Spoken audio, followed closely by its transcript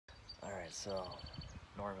Alright, so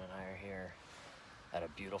Norm and I are here at a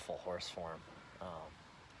beautiful horse farm,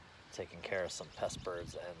 taking care of some pest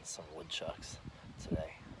birds and some woodchucks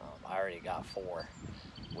today. I already got 4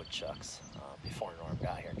 woodchucks before Norm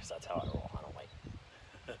got here, because that's how I roll. I don't wait.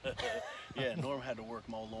 Yeah, Norm had to work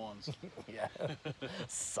mow lawns. Yeah.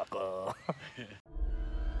 Sucker.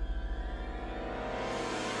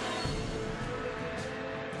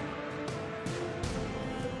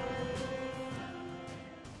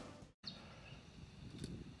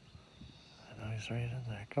 I know he's right in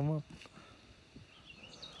there. Come on.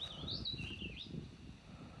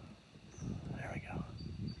 There we go.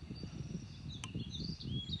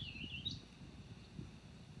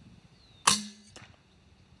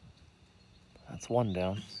 That's one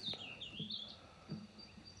down.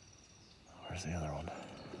 Where's the other one?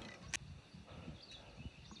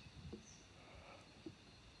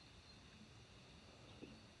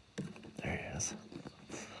 There he is.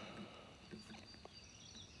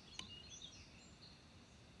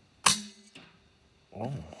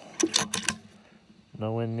 Oh.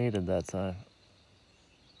 No wind needed that time.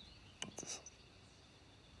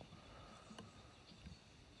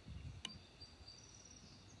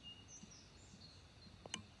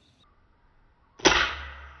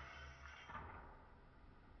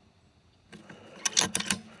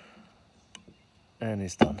 And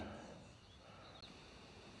he's done.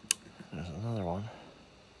 There's another one.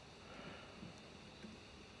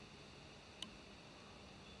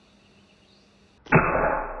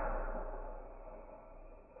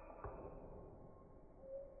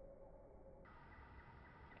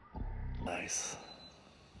 Nice.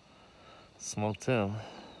 Smoked him.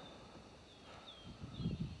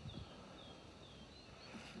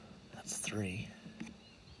 That's 3.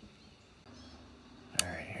 All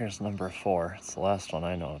right, here's number 4. It's the last one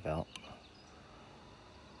I know about.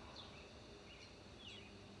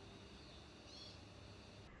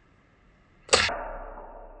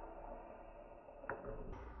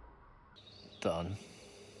 Done.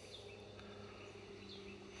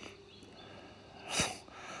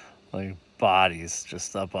 Like bodies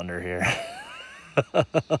just up under here.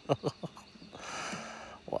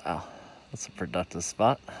 Wow, that's a productive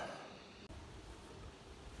spot. I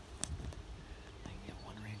can get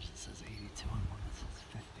one range that says 82 and one that says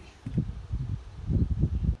 50.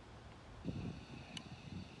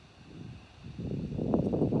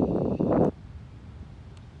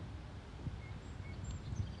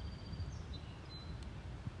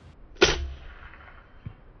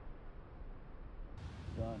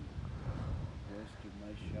 Done. Yes, good,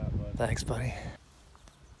 nice shot, bud. Thanks, buddy.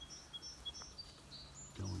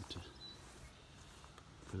 Going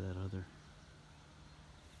for that other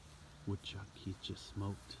woodchuck he just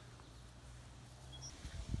smoked.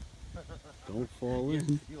 Don't fall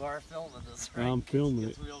in. You are filming this, right? I'm filming it.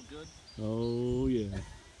 It's real good. Oh yeah.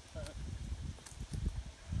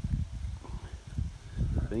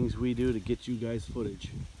 Things we do to get you guys footage.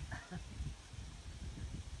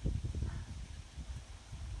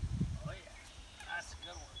 Oh yeah, that's a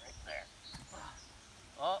good one right there.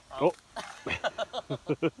 Oh.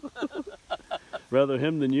 Rather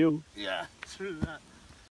him than you. Yeah, true that.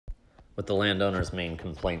 With the landowner's main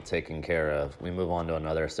complaint taken care of, we move on to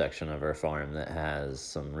another section of our farm that has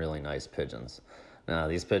some really nice pigeons. Now,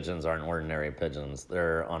 these pigeons aren't ordinary pigeons.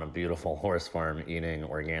 They're on a beautiful horse farm eating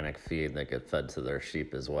organic feed that get fed to their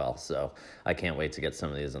sheep as well. So I can't wait to get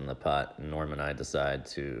some of these in the pot. Norm and I decide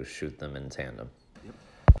to shoot them in tandem. Yep.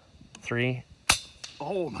 3.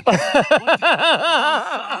 Oh my God.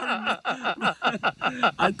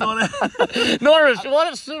 I thought Norm, if you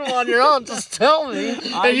want to shoot them on your own, just tell me,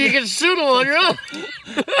 and you can shoot them on your own.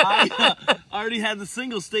 I already had the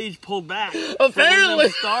single stage pulled back. Apparently.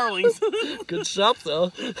 Starlings. Good shot,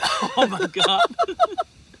 though. Oh my God.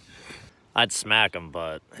 I'd smack him,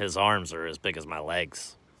 but his arms are as big as my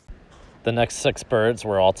legs. The next 6 birds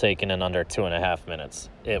were all taken in under 2.5 minutes.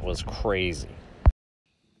 It was crazy.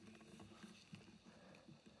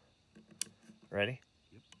 Ready?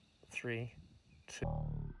 Yep. 3, 2.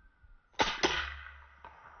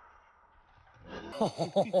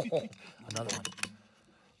 Another one.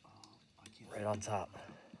 Right on top.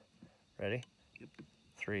 Ready? Yep.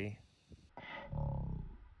 3.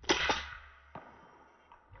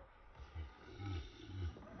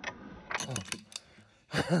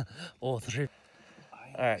 Oh, 3.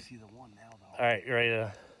 All right. See the one now, though. All right, you ready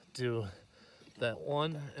to do that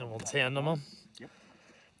one, and we'll tandem them? Yep.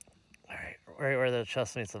 All right, right where the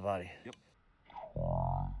chest meets the body. Yep.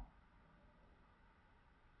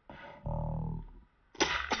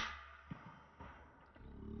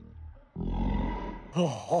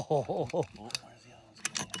 Oh, where's the other ones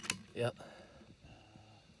going? Yep.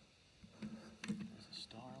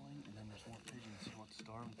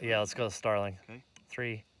 Yeah, let's go Starling. Okay.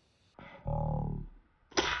 3.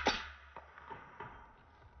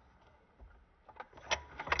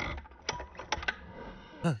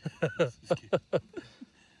 All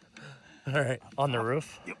right, on the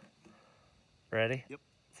roof. Yep. Ready? Yep.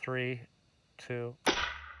 3, 2.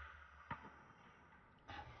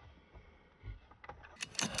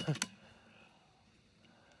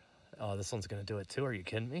 Oh, this one's gonna do it too. Are you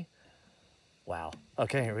kidding me? Wow.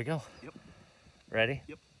 Okay, here we go. Yep. Ready?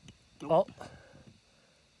 Yep. Oh.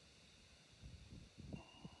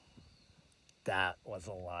 That was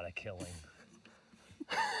a lot of killing.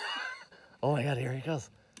 Oh my God, here he goes.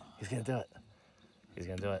 He's gonna do it. He's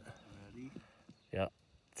gonna do it. Ready? Yep.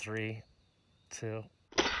 3, 2.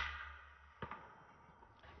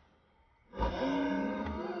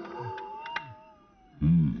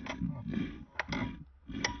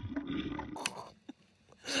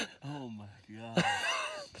 Oh my God.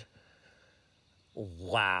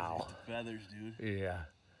 Wow. The feathers, dude. Yeah.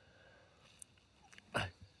 I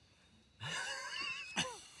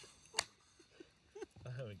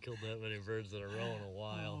haven't killed that many birds in a row in a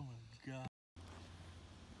while. Oh my God.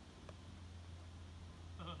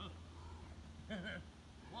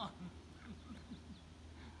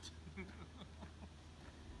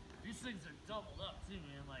 These things are doubled up too,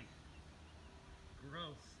 man. Like,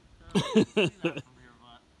 gross. I don't know if you see that from here,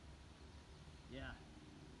 but yeah.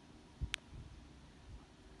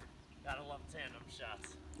 Gotta love tandem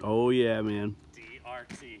shots. Oh yeah, man.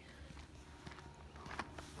 DRT.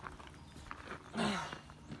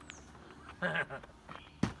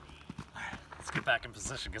 Let's get back in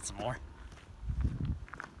position, get some more.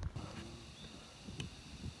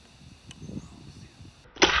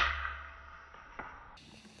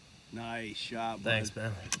 Nice shot, bud. Thanks,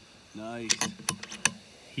 man. Nice.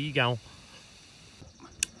 Here you go.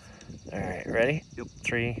 All right, ready? Yep.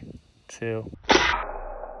 3, 2.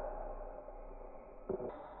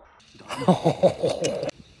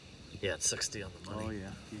 Yeah, it's 60 on the money. Oh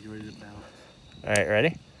yeah, he's ready to bounce. All right,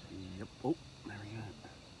 ready? Yep. Oh, there we go.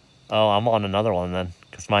 Oh, I'm on another one then,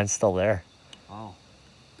 because mine's still there. Oh,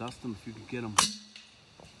 dust him if you can get him.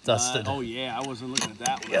 Dusted. Oh yeah, I wasn't looking at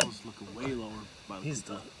that one. Yep. I was looking way lower. By the He's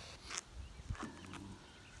done.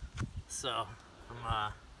 So,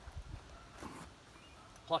 I'm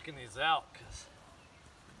plucking these out because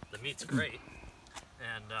the meat's great.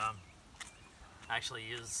 And I actually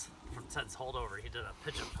use, from Ted's holdover, he did a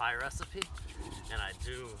pigeon pie recipe. And I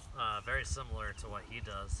do very similar to what he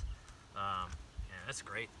does. And it's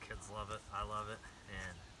great. Kids love it. I love it.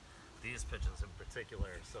 And these pigeons in particular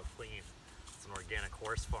are so clean. It's an organic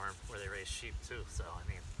horse farm where they raise sheep too. So, I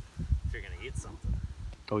mean, if you're going to eat something,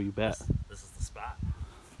 Oh, you bet. this is the spot.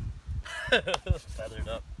 Feathered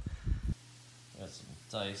up. Got some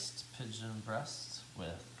diced pigeon breast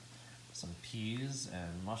with some peas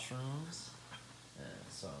and mushrooms and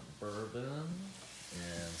some bourbon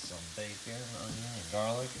and some bacon, onion, and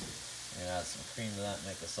garlic. And add some cream to that,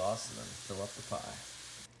 make a sauce, and then fill up the pie.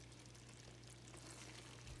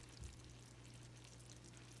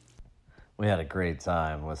 We had a great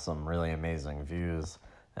time with some really amazing views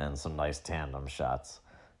and some nice tandem shots.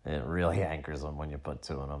 It really anchors them when you put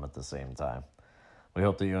two of them at the same time. We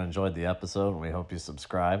hope that you enjoyed the episode, and we hope you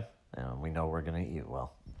subscribe, and we know we're going to eat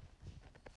well.